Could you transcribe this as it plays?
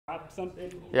pop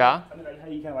something. Yeah. I mean, like how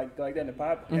you kind of like go like that in the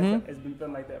pop. It's been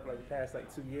feeling like that for like the past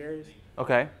like 2 years.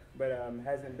 Okay. But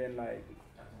hasn't been like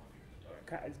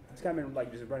it's kind of been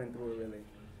like just running through it really.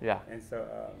 Yeah. And so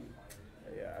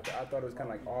yeah, I thought it was kind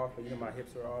of like off, but my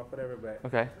hips were off, whatever. But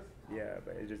Okay. yeah,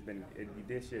 but it's just been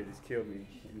this year just killed me.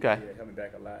 Okay. Yeah, coming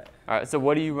back a lot. All right. So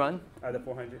what do you run? The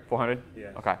 400. 400. Yeah.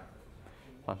 Okay.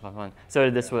 Fun. So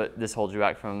did this hold you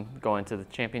back from going to the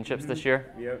championships this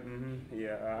year? Yep.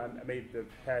 Yeah. I made the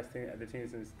team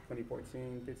since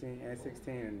 2014, 15, and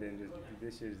 16, and then just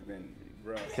this year's been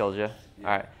rough. Killed you. Yeah.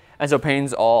 All right. And so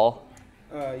pain's all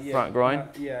yeah, front groin?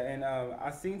 Yeah, and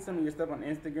I seen some of your stuff on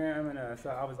Instagram, and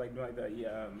so I was like doing like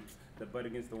the butt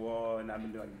against the wall, and I've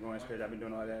been doing like groin stretch. I've been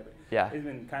doing all that. But Yeah. It's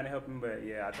been kind of helping, but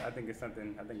yeah, I think it's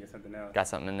something. I think it's something else. Got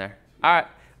something in there. All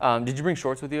right. Did you bring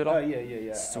shorts with you at all?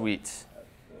 Yeah. Sweet.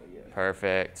 Yeah.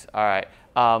 Perfect. All right.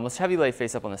 Let's have you lay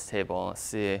face up on this table. Let's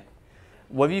see.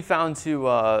 What have you found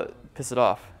to piss it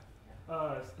off?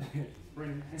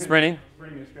 Sprinting. Sprinting?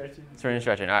 Sprinting and stretching. Sprinting and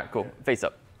stretching. All right, cool. Face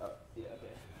up. Yeah,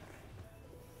 okay.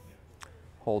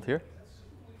 Hold here.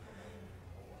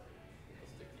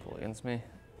 Pull against me.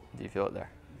 Do you feel it there?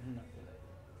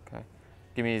 Okay.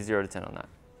 Give me 0 to 10 on that.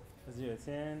 0 to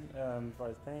 10. As far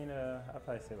as pain, I'd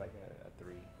probably say like a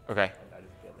 3. Okay. I just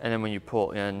feel that. And then when you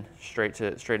pull in straight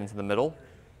into the middle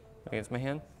against my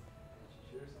hand.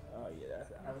 Oh yeah,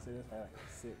 I would say that's like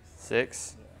a 6.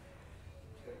 6.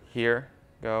 Yeah. Here.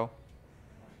 Go.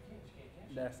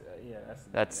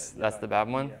 That's the bad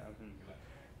one. Yeah.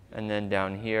 And then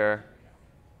down here.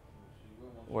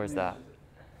 Where's that?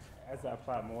 As I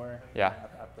apply more, Yeah.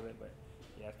 I feel it, but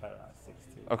yeah, it's probably around 6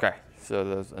 too. Okay. So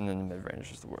those, and then the mid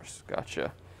range is the worst.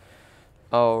 Gotcha.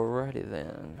 Alrighty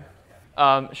then.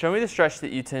 Show me the stretch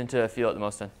that you tend to feel it the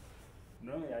most in.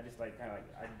 Normally, I just like kind of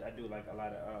like I do like a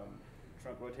lot of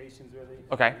trunk rotations really.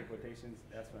 Okay. Trunk rotations.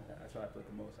 That's what I feel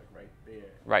the most, like right there.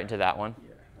 Right into that one.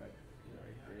 Yeah. Right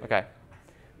there. Okay.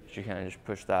 So you kind of just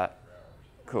push that.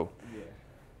 Cool. Yeah.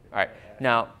 All right.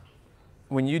 Now,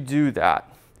 when you do that,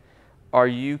 are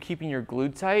you keeping your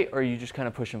glute tight, or are you just kind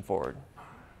of pushing forward?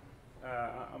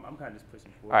 I'm kind of just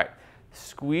pushing forward. All right.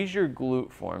 Squeeze your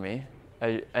glute for me,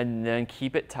 and then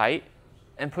keep it tight,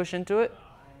 and push into it.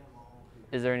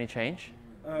 Is there any change?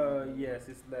 Yes,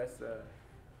 it's less.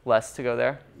 Less to go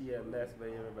there? Yeah, less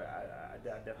layer, but I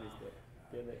definitely still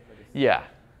feel it. But it's, Yeah.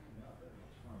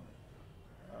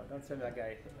 Don't tell me I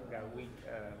got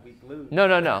weak glutes. No,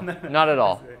 not at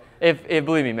all. If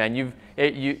believe me, man, you've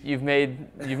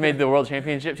made the world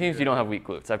championship teams. You don't have weak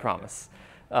glutes, I promise.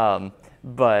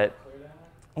 But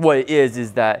what it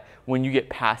is that when you get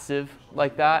passive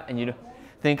like that, and you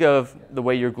think of the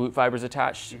way your glute fibers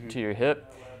attached to your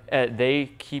hip,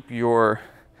 they keep the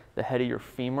head of your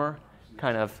femur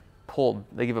kind of pulled.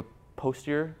 They give a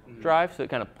posterior drive, so it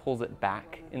kind of pulls it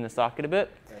back in the socket a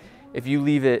bit. If you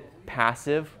leave it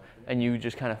passive and you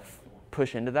just kind of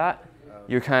push into that,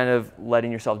 you're kind of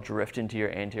letting yourself drift into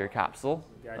your anterior capsule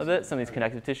a bit, some of these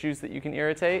connective tissues that you can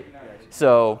irritate.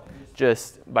 So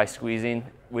just by squeezing,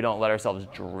 we don't let ourselves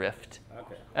drift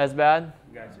as bad,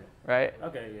 right?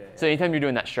 Okay, yeah. So anytime you're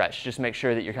doing that stretch, just make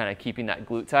sure that you're kind of keeping that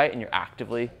glute tight and you're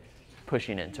actively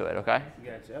pushing into it, okay?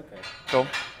 Gotcha, okay. Cool.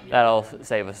 That'll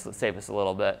save us a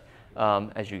little bit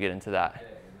as you get into that,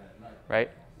 right?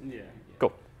 Yeah.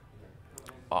 Cool.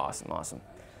 Awesome.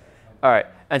 All right,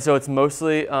 and so it's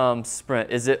mostly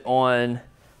sprint. Is it on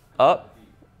up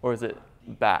or is it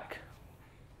back?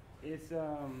 It's hold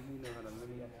on, let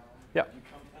me. Yeah.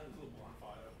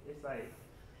 It's like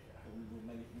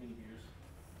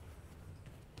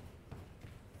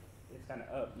it's kind of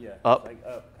up, yeah. Up? It's like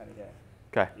up, kind of, yeah.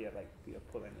 Okay. Yeah, like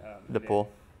pulling. The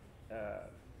pull.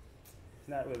 It's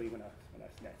not really when I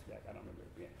snatch back. I don't remember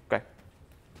it being. Okay.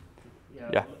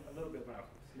 Yeah. A little bit when I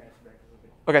snatch back a little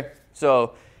bit. Okay,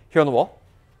 so here on the wall.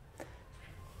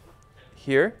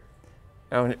 Here.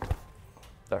 And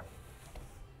there.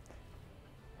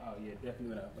 Oh yeah, definitely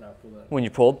when I pull up. When you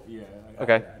pulled? Yeah.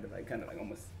 Okay. I kind of like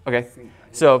almost. Okay. Sink,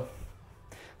 So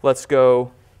let's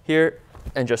go here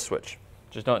and just switch.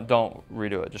 Just don't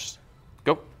redo it. Just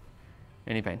go.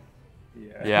 Any pain?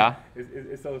 Yeah. Yeah?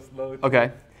 It's so slow.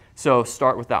 Okay. So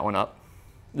start with that one up.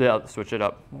 Yeah, switch it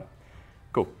up.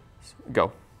 Cool.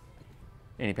 Go.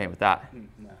 Any pain with that?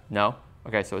 No. No?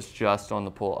 Okay, so it's just on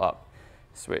the pull up.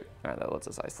 Sweet. All right, that lets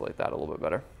us isolate that a little bit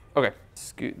better. Okay,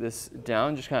 scoot this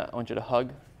down. Just kind of, I want you to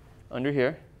hug under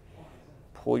here.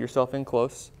 Pull yourself in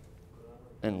close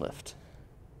and lift.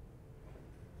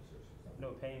 No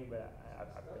pain, but I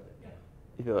feel it.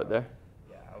 You feel it there?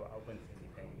 Yeah, I wouldn't see any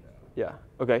pain though. Yeah.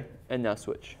 Okay, and now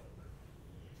switch.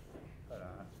 Hold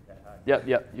on, Yep,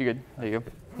 you're good. There you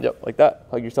go. Yep, like that.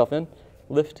 Hug yourself in,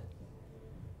 lift,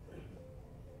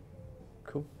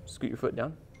 Cool. Scoot your foot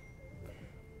down.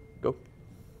 Go.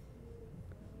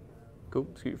 Cool.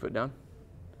 Scoot your foot down.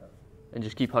 And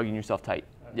just keep hugging yourself tight.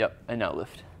 Yep. And now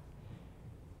lift.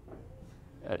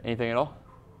 Anything at all?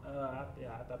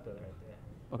 Yeah, I thought that right there.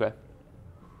 Okay.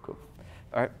 Cool.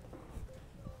 All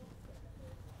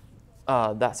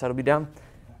right. That side will be down.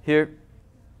 Here,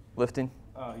 lifting.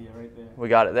 Oh, yeah, right there. We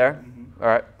got it there. Mm-hmm. All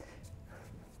right.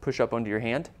 Push up onto your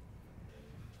hand.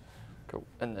 Cool.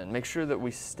 And then make sure that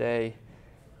we stay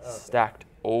stacked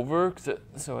over,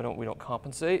 so we don't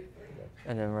compensate.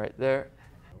 And then right there,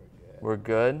 we're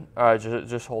good. All right,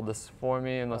 just hold this for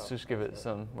me, and let's just give it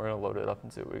some. We're gonna load it up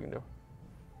and see what we can do.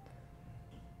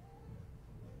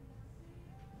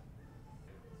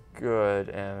 Good,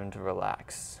 and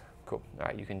relax. Cool. All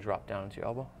right, you can drop down into your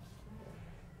elbow.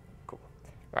 Cool.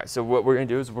 All right, so what we're gonna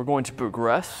do is we're going to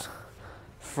progress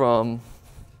from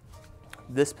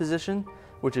this position,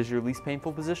 which is your least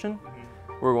painful position.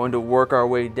 We're going to work our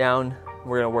way down.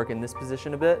 We're gonna work in this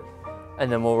position a bit,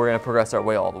 and then we're gonna progress our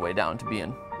way all the way down to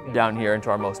being down here into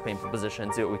our most painful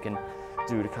position, see what we can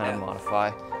do to kind of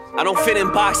modify. I don't fit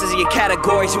in boxes in your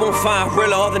categories. You won't find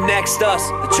real or the next us.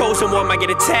 The chosen one might get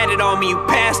it tatted on me. You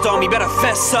passed on me, better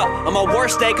fess up. On my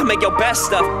worst day, can make your best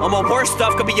stuff. On my worst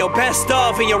stuff, could be your best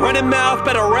stuff. And your running mouth,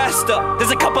 better rest up.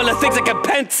 There's a couple of things that can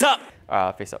pent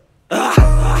up. Face up.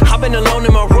 I've been alone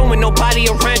in my room with nobody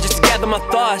around just to gather my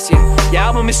thoughts, yeah. Your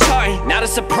album is charting, not a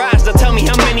surprise. Now tell me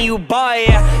how many you buy,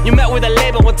 yeah. You met with a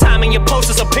label one time and you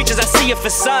posted some pictures, I see your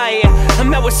facade, yeah. I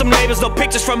met with some labels, no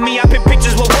pictures from me. I pick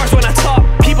pictures with words when I talk.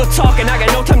 People talking, I got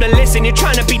no time to listen. You're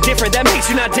trying to be different, that makes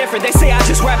you not different. They say I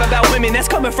just rap about women, that's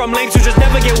coming from lames who just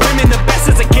never get women. The best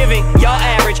is a giving, y'all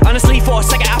average. Honestly, for a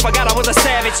second I forgot I was a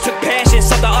savage. Took passion,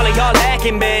 something all of y'all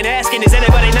lacking. Been asking, is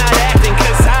anybody not acting?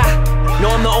 Cause I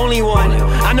know I'm the only one.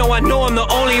 I know I'm the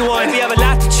only one. We have a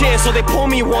lot to cheer, so they pull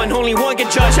me one. Only one can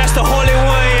judge, that's the holy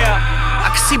one, yeah.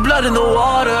 I can see blood in the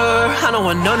water. I don't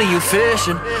want none of you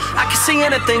fishing. I can see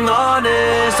anything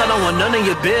honest. I don't want none of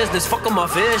your business. Fuck on my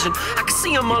vision. I can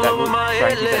see them all over my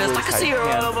hit list. I can see her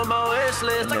all over my wish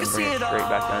list. I can see it all. Straight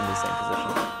back down to the same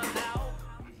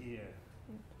position.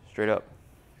 Yeah. Straight up.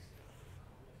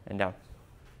 And down.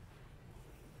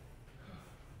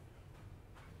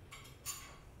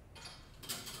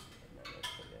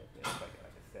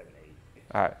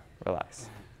 All right, relax.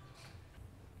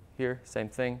 Here, same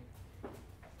thing.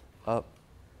 Up,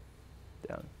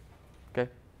 down. Okay?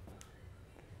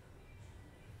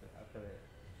 I put it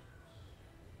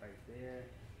right there.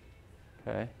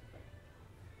 Okay.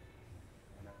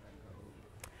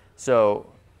 So,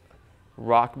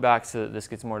 rock back so that this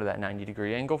gets more to that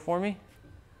 90-degree angle for me.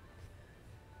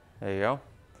 There you go.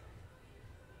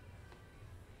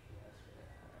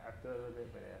 I feel a little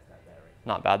bit, but that's not bad right.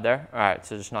 Not bad there. All right,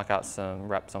 so just knock out some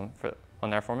reps on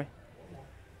there for me.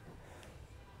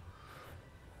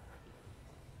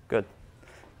 Good.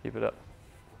 Keep it up.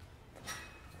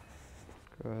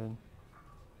 Good.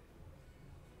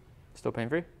 Still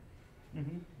pain-free?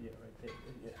 Mm-hmm. Yeah, right there.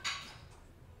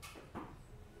 Yeah.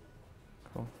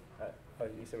 Cool. Oh,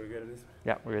 you said we're good at this?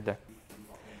 Yeah, we're good there.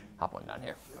 Hop on down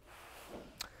here.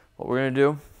 What we're going to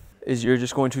do is you're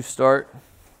just going to start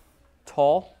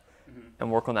tall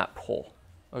and work on that pull,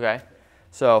 okay?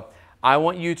 So I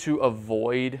want you to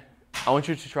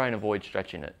try and avoid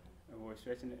stretching it. Avoid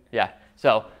stretching it? Yeah,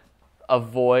 so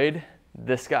avoid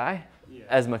this guy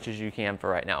as much as you can for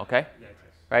right now, okay? Gotcha.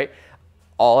 Right?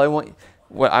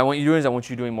 What I want you doing is I want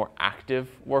you doing more active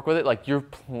work with it. Like you're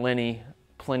plenty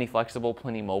flexible,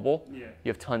 plenty mobile. Yeah. You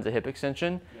have tons of hip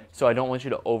extension. So I don't want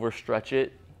you to overstretch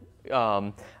it.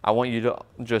 I want you to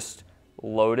just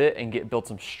load it and build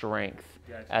some strength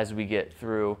as we get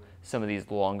through some of these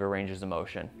longer ranges of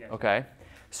motion, okay?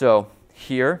 So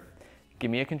here, give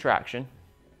me a contraction,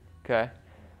 okay?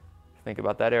 Think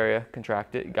about that area,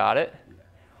 contract it, got it.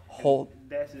 Hold.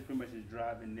 That's just pretty much just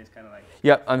driving this kind of like.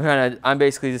 Yep, I'm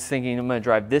basically just thinking I'm gonna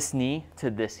drive this knee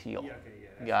to this heel. Yeah, okay,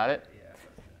 yeah. Got it? Yeah.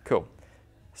 Cool.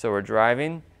 So we're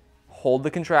driving, hold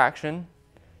the contraction,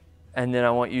 and then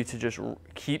I want you to just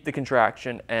keep the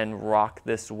contraction and rock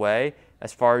this way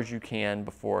as far as you can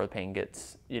before the pain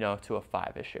gets, to a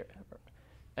 5-ish here,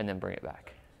 and then bring it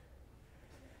back.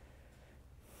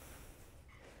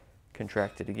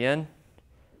 Contract it again.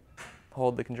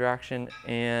 Hold the contraction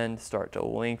and start to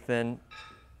lengthen.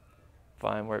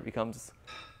 Find where it becomes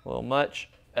a little much,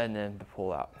 and then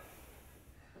pull out.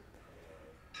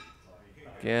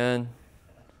 Again.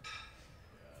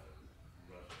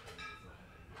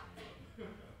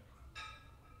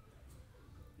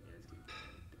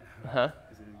 Huh?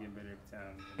 This is getting better every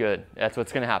time. Good. That's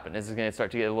what's going to happen. This is going to start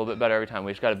to get a little bit better every time.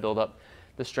 We just got to build up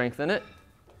the strength in it.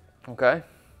 Okay?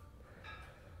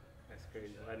 That's crazy.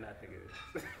 I not think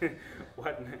it is.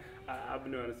 What? I've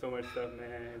been doing so much stuff,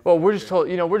 man. Well, we're just told,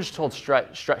 we're just told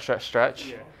stretch.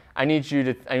 Yeah. I need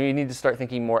to start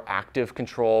thinking more active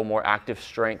control, more active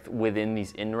strength within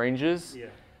these in ranges. Yeah.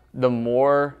 The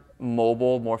more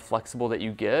mobile, more flexible that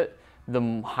you get,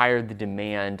 the higher the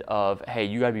demand of, hey,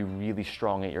 you gotta be really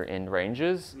strong at your end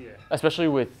ranges. Yeah. Especially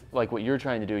with like what you're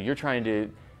trying to do. You're trying to,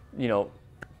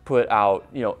 put out,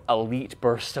 elite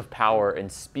bursts of power and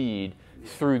speed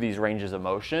through these ranges of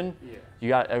motion.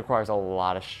 Yeah. It requires a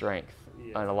lot of strength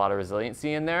and a lot of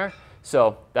resiliency in there.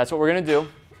 So that's what we're gonna do.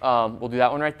 We'll do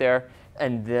that one right there.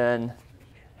 And then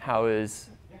how is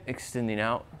extending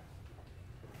out?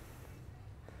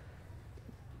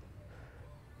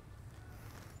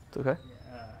 It's okay.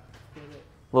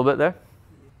 A little bit there.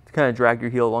 To kind of drag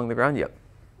your heel along the ground. Yep.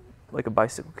 Like a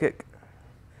bicycle kick.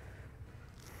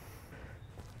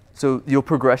 So you'll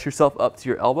progress yourself up to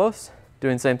your elbows,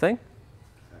 doing the same thing.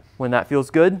 When that feels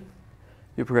good,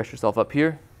 you'll progress yourself up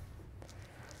here,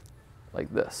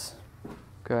 like this.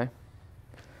 Okay.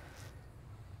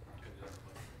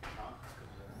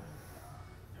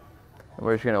 And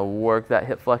we're just gonna work that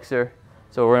hip flexor.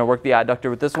 So we're gonna work the adductor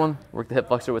with this one, work the hip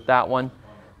flexor with that one.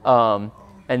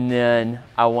 And then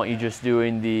I want you just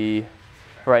doing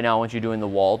right now I want you doing the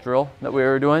wall drill that we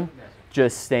were doing,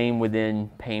 just staying within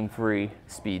pain-free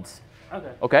speeds.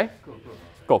 Okay. Okay?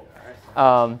 Cool.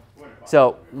 Cool.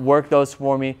 So work those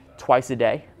for me twice a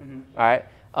day, all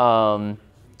right?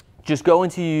 Just go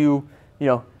until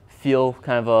you feel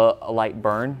kind of a light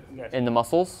burn in the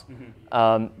muscles.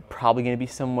 Probably gonna be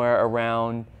somewhere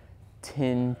around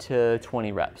 10 to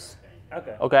 20 reps.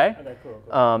 Okay. Okay? Okay,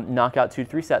 cool. Knock out 2 to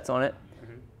 3 sets on it,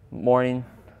 morning,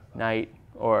 night,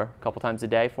 or a couple times a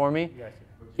day for me.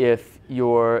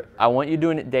 Gotcha. I want you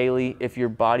doing it daily. If your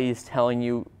body is telling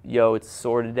you, yo, it's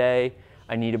sore today,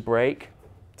 I need a break,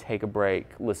 take a break,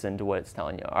 listen to what it's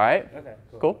telling you, all right? Okay,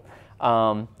 Cool.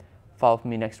 Follow up with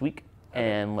me next week,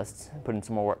 and let's put in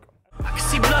some more work. I can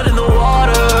see blood in the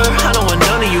water, I don't want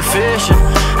none of you fishing.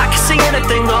 I can see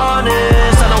anything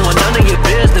honest, I don't want none of your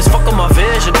business, fuck on my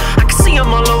vision. I can see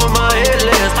I'm all over my